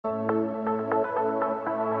Hello,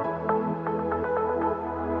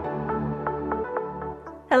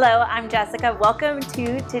 I'm Jessica. Welcome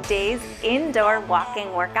to today's indoor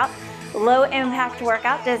walking workout. Low impact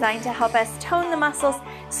workout designed to help us tone the muscles,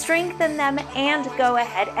 strengthen them, and go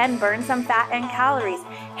ahead and burn some fat and calories.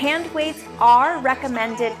 Hand weights are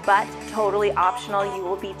recommended, but totally optional. You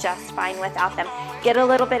will be just fine without them. Get a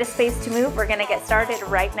little bit of space to move. We're gonna get started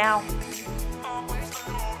right now.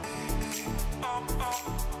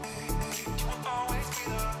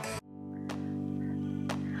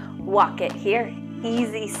 Walk it here.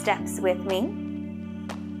 Easy steps with me.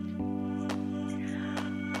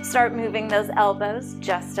 Start moving those elbows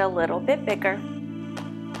just a little bit bigger.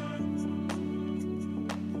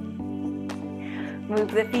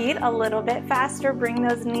 Move the feet a little bit faster. Bring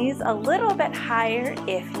those knees a little bit higher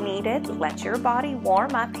if needed. Let your body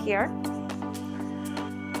warm up here.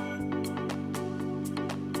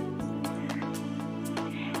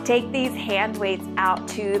 Take these hand weights out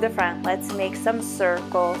to the front. Let's make some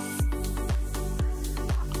circles.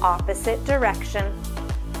 Opposite direction.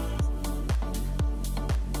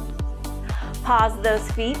 Pause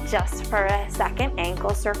those feet just for a second.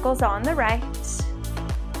 Ankle circles on the right.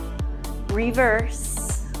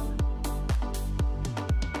 Reverse.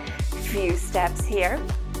 Few steps here.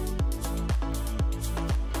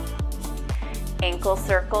 Ankle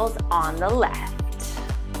circles on the left.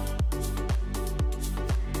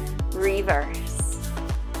 Reverse.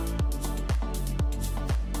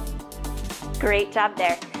 Great job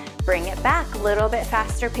there. Bring it back, a little bit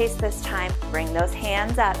faster pace this time. Bring those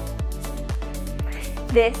hands up.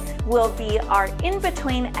 This will be our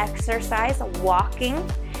in-between exercise, walking.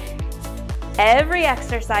 Every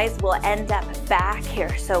exercise will end up back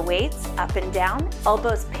here. So weights up and down,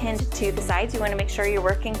 elbows pinned to the sides. You want to make sure you're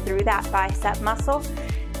working through that bicep muscle.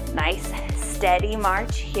 Nice, steady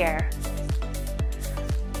march here.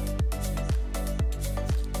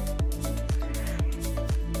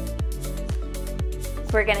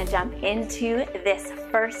 We're gonna jump into this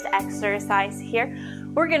first exercise here.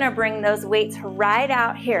 We're gonna bring those weights right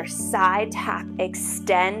out here, side tap,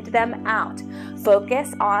 extend them out.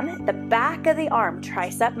 Focus on the back of the arm,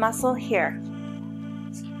 tricep muscle here.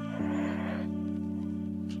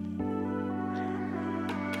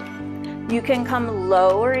 You can come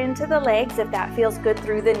lower into the legs if that feels good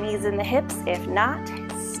through the knees and the hips. If not,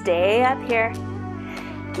 stay up here.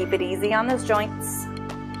 Keep it easy on those joints.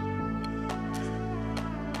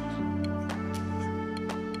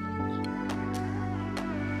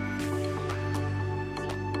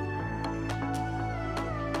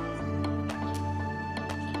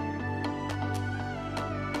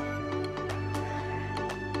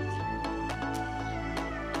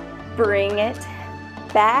 Bring it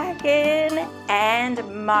back in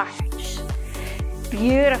and march.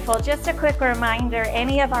 Beautiful. Just a quick reminder,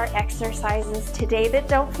 any of our exercises today that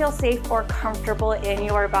don't feel safe or comfortable in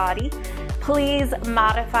your body, please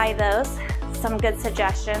modify those. Some good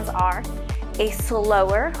suggestions are a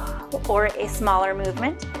slower or a smaller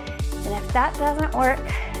movement. And if that doesn't work,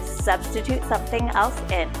 substitute something else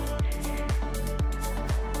in.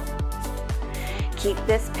 Keep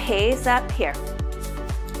this pace up here.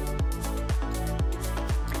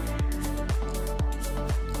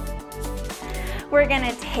 We're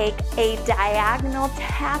gonna take a diagonal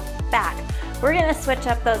tap back. We're gonna switch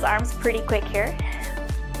up those arms pretty quick here,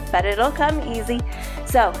 but it'll come easy.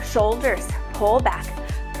 So shoulders pull back,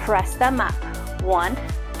 press them up. 1,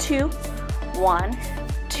 2, 1,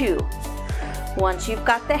 2. Once you've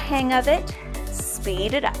got the hang of it,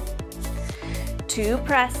 speed it up. 2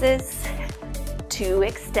 presses, 2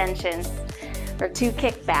 extensions, or 2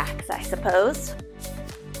 kickbacks, I suppose.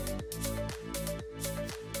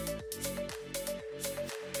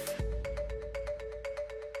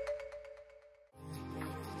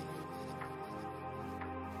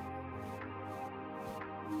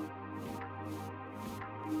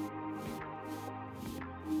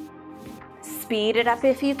 Speed it up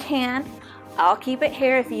if you can. I'll keep it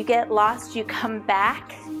here. If you get lost, you come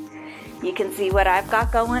back. You can see what I've got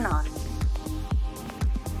going on.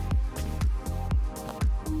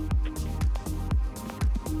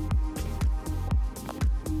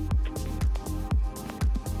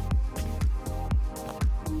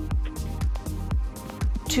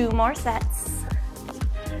 Two more sets.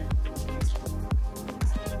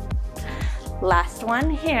 Last one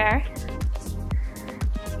here.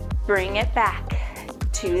 Bring it back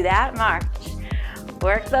to that march.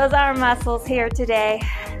 Work those arm muscles here today.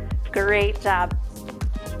 Great job.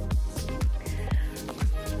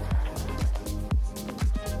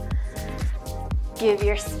 Give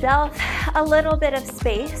yourself a little bit of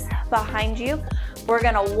space behind you. We're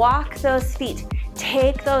gonna walk those feet.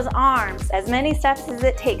 take those arms, as many steps as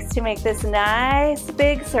it takes to make this nice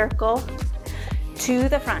big circle to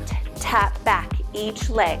the front. Tap back each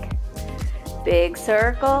leg. Big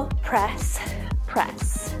circle, press,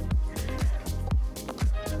 press.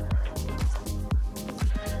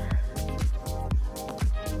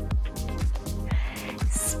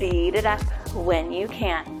 Speed it up when you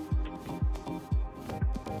can.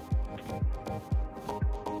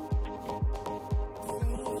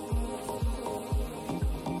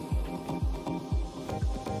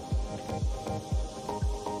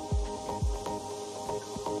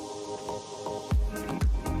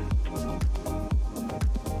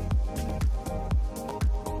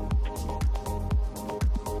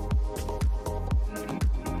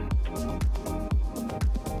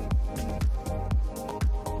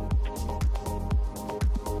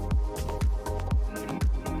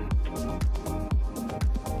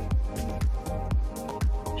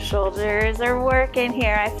 Shoulders are working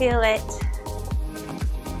here, I feel it.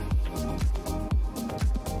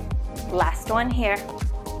 Last one here.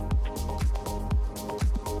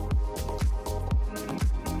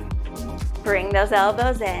 Bring those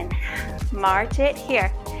elbows in. March it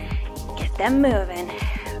here. Get them moving.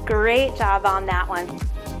 Great job on that one.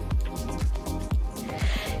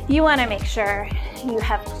 You want to make sure you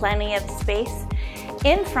have plenty of space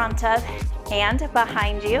in front of and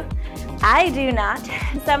behind you. I do not,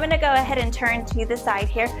 so I'm going to go ahead and turn to the side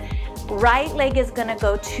here. Right leg is going to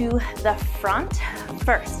go to the front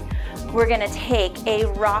first. We're going to take a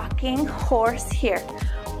rocking horse here.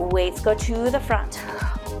 Weights go to the front.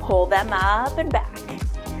 Pull them up and back.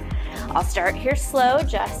 I'll start here slow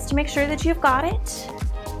just to make sure that you've got it.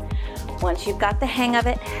 Once you've got the hang of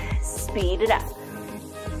it, speed it up.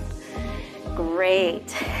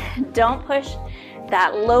 Great. Don't push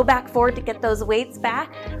that low back forward to get those weights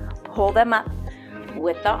back. Pull them up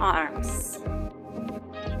with the arms.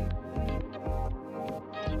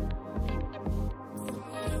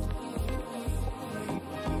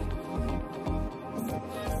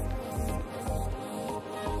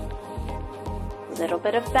 Little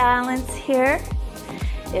bit of balance here.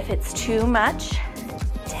 If it's too much,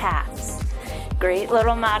 taps. Great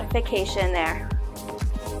little modification there.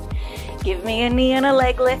 Give me a knee and a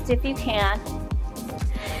leg lift if you can.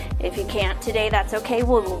 If you can't today, that's okay.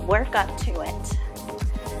 We'll work up to it.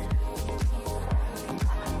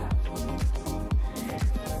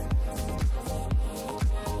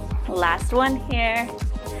 Last one here.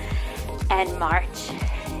 And march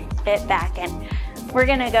it back in. We're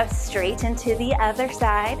gonna go straight into the other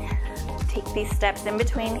side. Take these steps in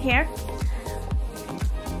between here.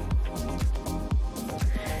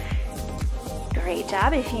 Great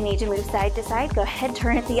job. If you need to move side to side, go ahead,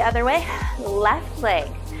 turn it the other way. Left leg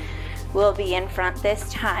will be in front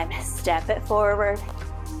this time. Step it forward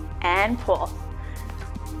and pull.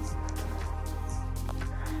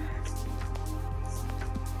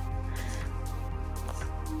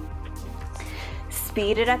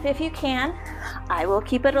 Speed it up if you can. I will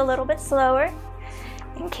keep it a little bit slower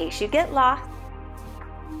in case you get lost.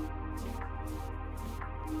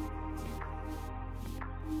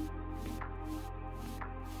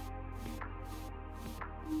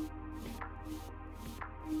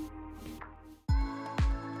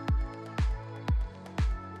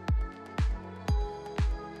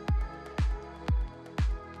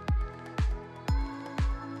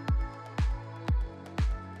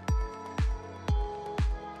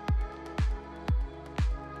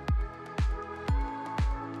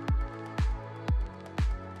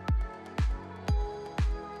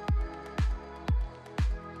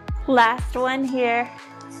 Last one here.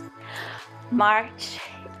 March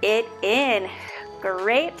it in.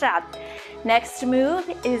 Great job. Next move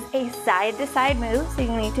is a side to side move, so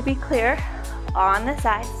you need to be clear on the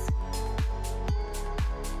sides.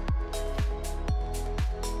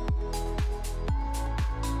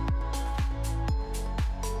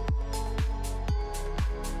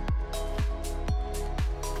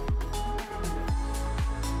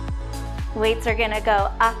 Weights are gonna go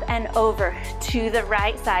up and over to the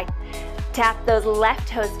right side. Tap those left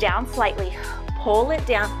toes down slightly. Pull it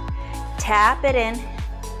down, tap it in,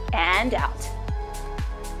 and out.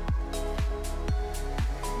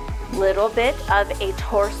 Little bit of a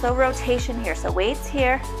torso rotation here. So weights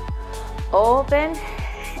here, open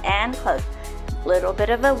and close. Little bit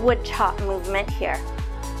of a wood chop movement here.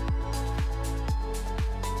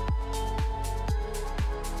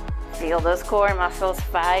 Feel those core muscles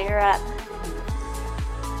fire up.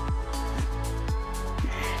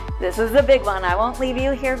 This is a big one. I won't leave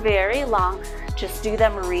you here very long. Just do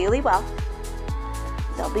them really well.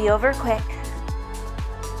 They'll be over quick.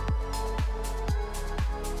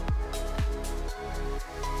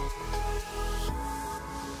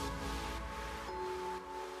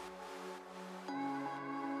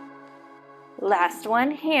 Last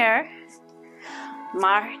one here.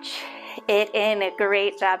 March it in.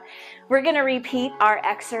 Great job. We're going to repeat our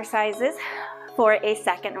exercises for a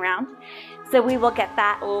second round. So we will get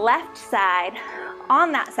that left side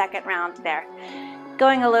on that second round there.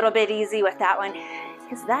 Going a little bit easy with that one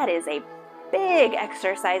because that is a big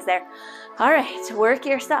exercise there. All right, work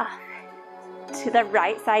yourself to the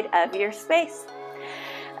right side of your space.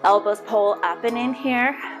 Elbows pull up and in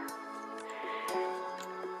here.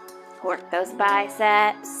 Work those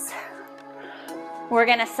biceps. We're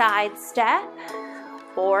gonna side step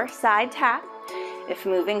or side tap. If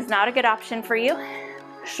moving's not a good option for you,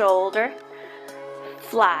 shoulder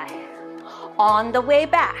fly. On the way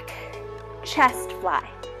back, chest fly.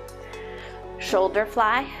 Shoulder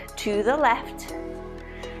fly to the left,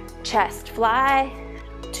 chest fly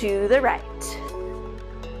to the right.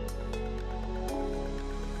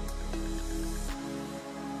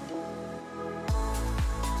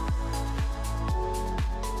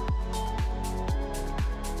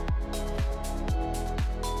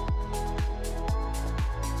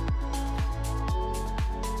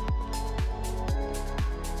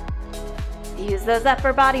 Use those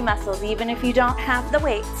upper body muscles even if you don't have the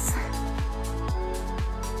weights.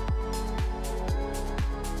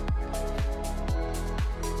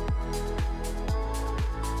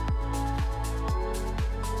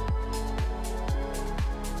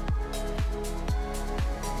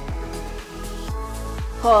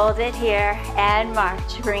 Hold it here and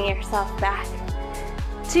march. Bring yourself back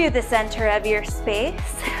to the center of your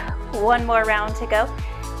space. One more round to go.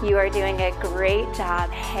 You are doing a great job.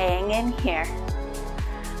 Hang in here.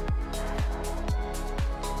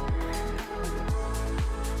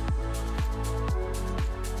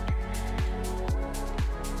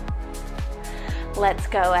 Let's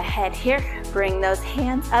go ahead here. Bring those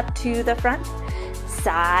hands up to the front.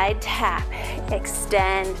 Side tap.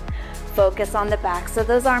 Extend. Focus on the backs of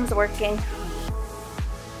those arms working.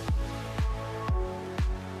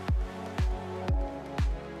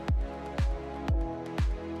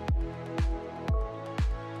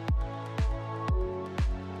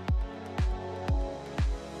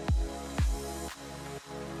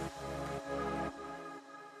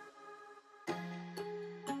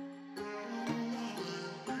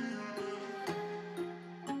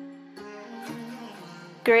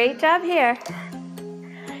 Great job here.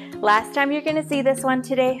 Last time you're gonna see this one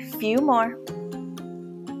today, few more.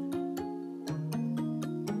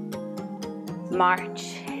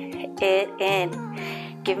 March it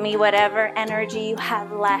in. Give me whatever energy you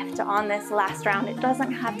have left on this last round. It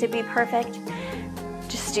doesn't have to be perfect.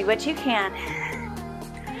 Just do what you can.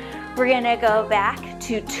 We're gonna go back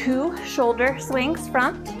to 2 shoulder swings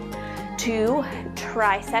front, 2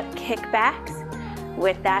 tricep kickbacks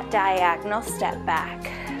with that diagonal step back.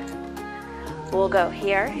 We'll go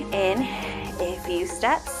here in a few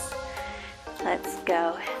steps. Let's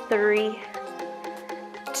go 3,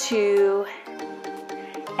 2,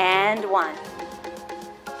 and 1.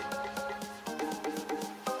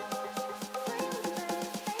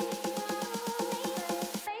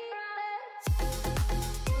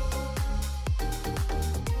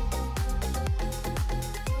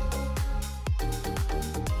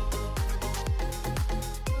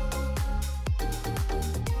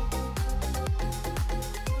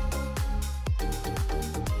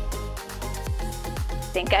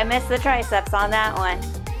 Think I missed the triceps on that one.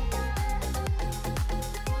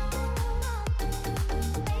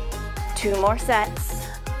 2 more sets.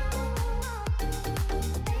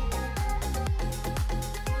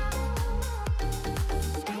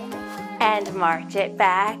 And march it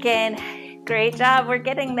back in. Great job, we're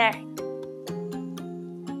getting there.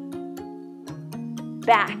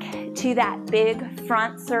 Back to that big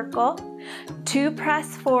front circle. 2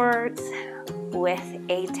 press forwards with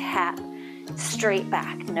a tap. Straight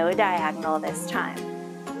back, no diagonal this time.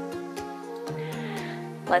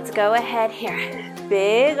 Let's go ahead here.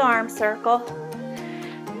 Big arm circle,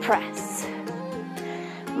 press.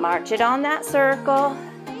 March it on that circle.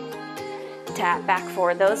 Tap back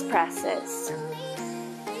for those presses.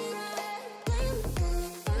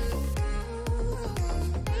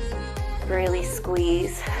 Really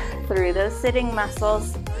squeeze through those sitting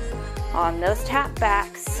muscles on those tap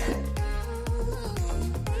backs.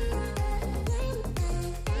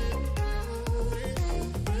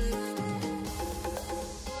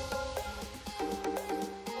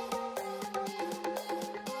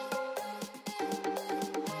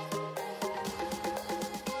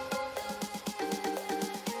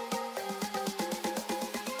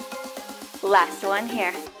 Last one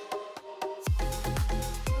here.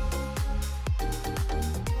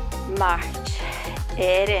 March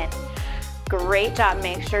it in. Great job.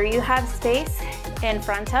 Make sure you have space in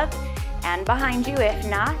front of and behind you. If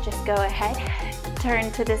not, just go ahead,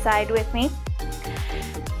 turn to the side with me.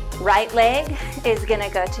 Right leg is gonna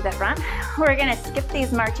go to the front. We're gonna skip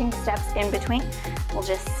these marching steps in between. We'll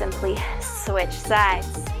just simply switch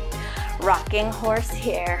sides. Rocking horse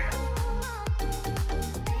here.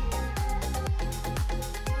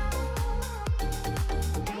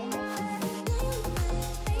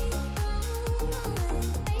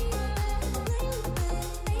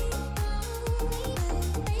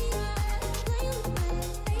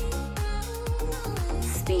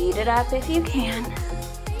 Speed it up if you can.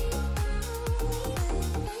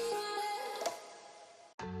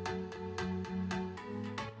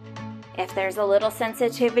 If there's a little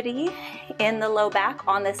sensitivity in the low back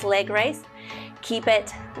on this leg raise, keep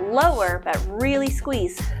it lower, but really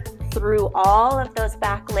squeeze through all of those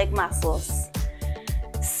back leg muscles.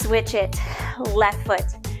 Switch it, left foot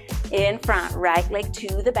in front, right leg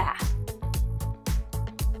to the back.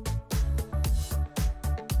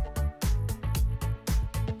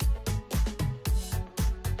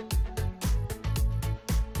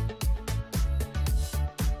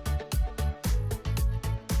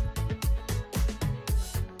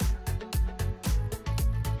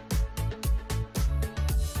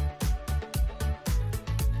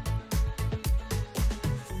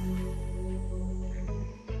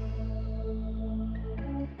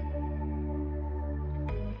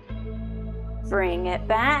 Bring it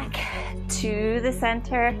back to the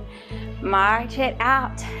center, march it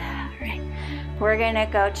out. All right. We're gonna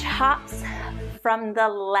go chops from the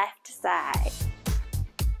left side.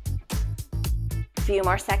 A few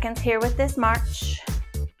more seconds here with this march.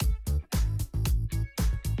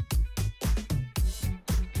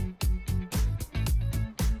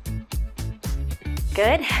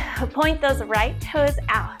 Good. Point those right toes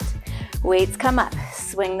out. Weights come up,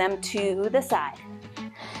 swing them to the side.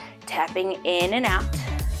 Tapping in and out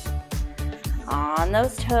on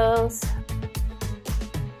those toes.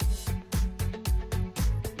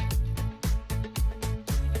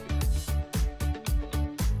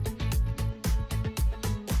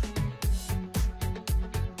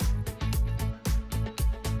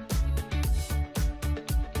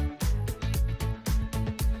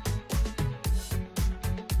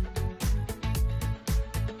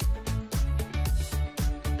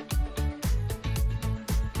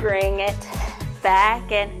 Bring it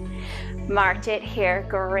back in, march it here.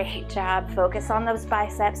 Great job. Focus on those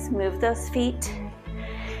biceps, move those feet,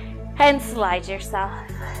 and slide yourself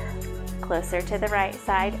closer to the right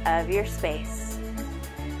side of your space.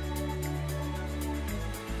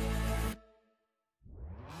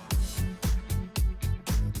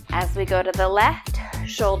 As we go to the left,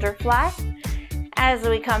 shoulder fly. As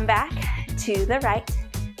we come back to the right,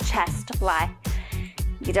 chest fly.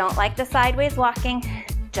 You don't like the sideways walking,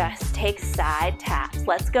 just take side taps.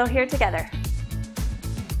 Let's go here together.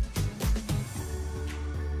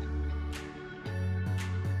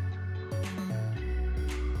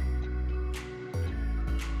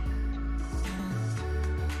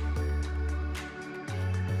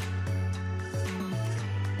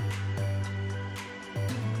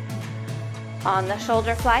 On the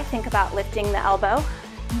shoulder fly, think about lifting the elbow,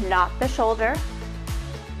 not the shoulder.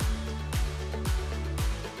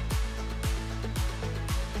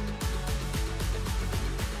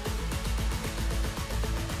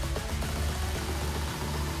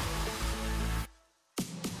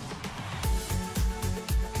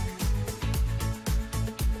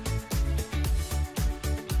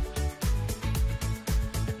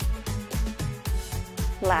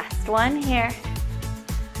 Last one here.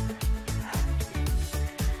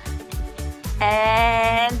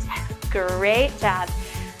 And great job.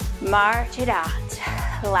 March it out.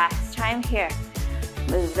 Last time here.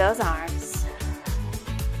 Move those arms.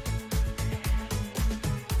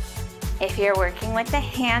 If you're working with the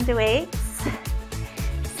hand weights,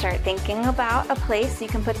 start thinking about a place you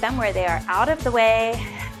can put them where they are out of the way.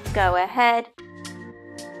 Go ahead.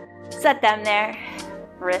 Set them there.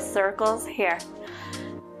 Wrist circles here.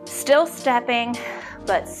 Still stepping,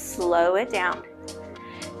 but slow it down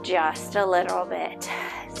just a little bit.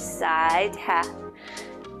 Side tap.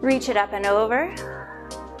 Reach it up and over.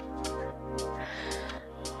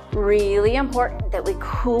 Really important that we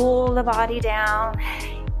cool the body down,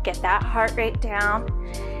 get that heart rate down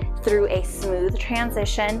through a smooth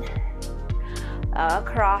transition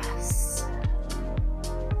across.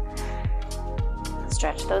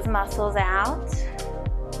 Stretch those muscles out.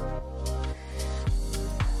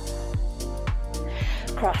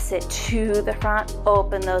 Cross it to the front,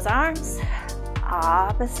 open those arms,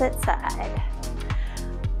 opposite side.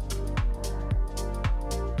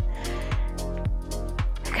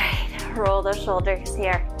 Roll those shoulders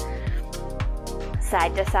here.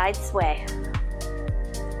 Side to side sway.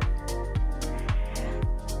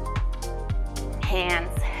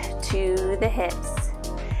 Hands to the hips.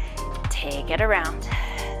 Take it around.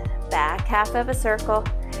 Back half of a circle.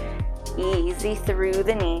 Easy through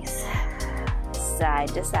the knees. Side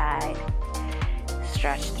to side.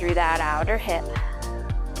 Stretch through that outer hip.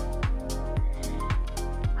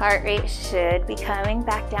 Heart rate should be coming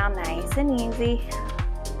back down nice and easy.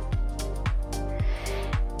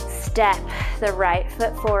 Step the right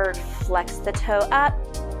foot forward, flex the toe up,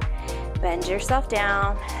 bend yourself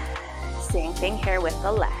down. Same thing here with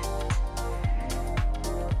the left.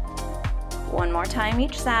 One more time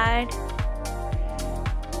each side.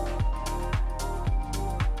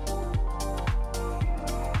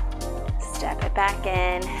 Step it back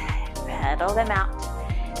in, pedal them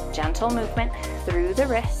out. Gentle movement through the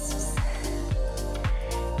wrists.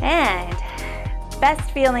 And best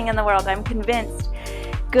feeling in the world, I'm convinced.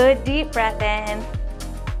 Good deep breath in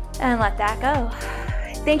and let that go.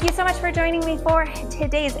 Thank you so much for joining me for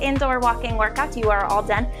today's indoor walking workout. You are all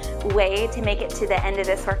done. Way to make it to the end of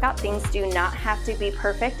this workout. Things do not have to be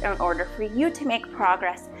perfect in order for you to make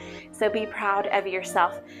progress. So be proud of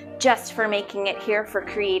yourself just for making it here, for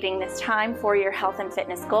creating this time for your health and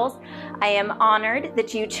fitness goals. I am honored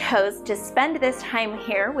that you chose to spend this time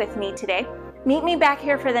here with me today. Meet me back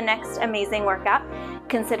here for the next amazing workout.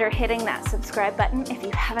 Consider hitting that subscribe button if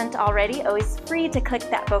you haven't already. Always free to click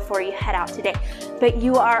that before you head out today. But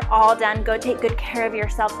you are all done. Go take good care of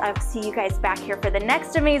yourselves. I'll see you guys back here for the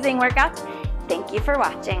next amazing workout. Thank you for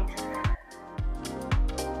watching.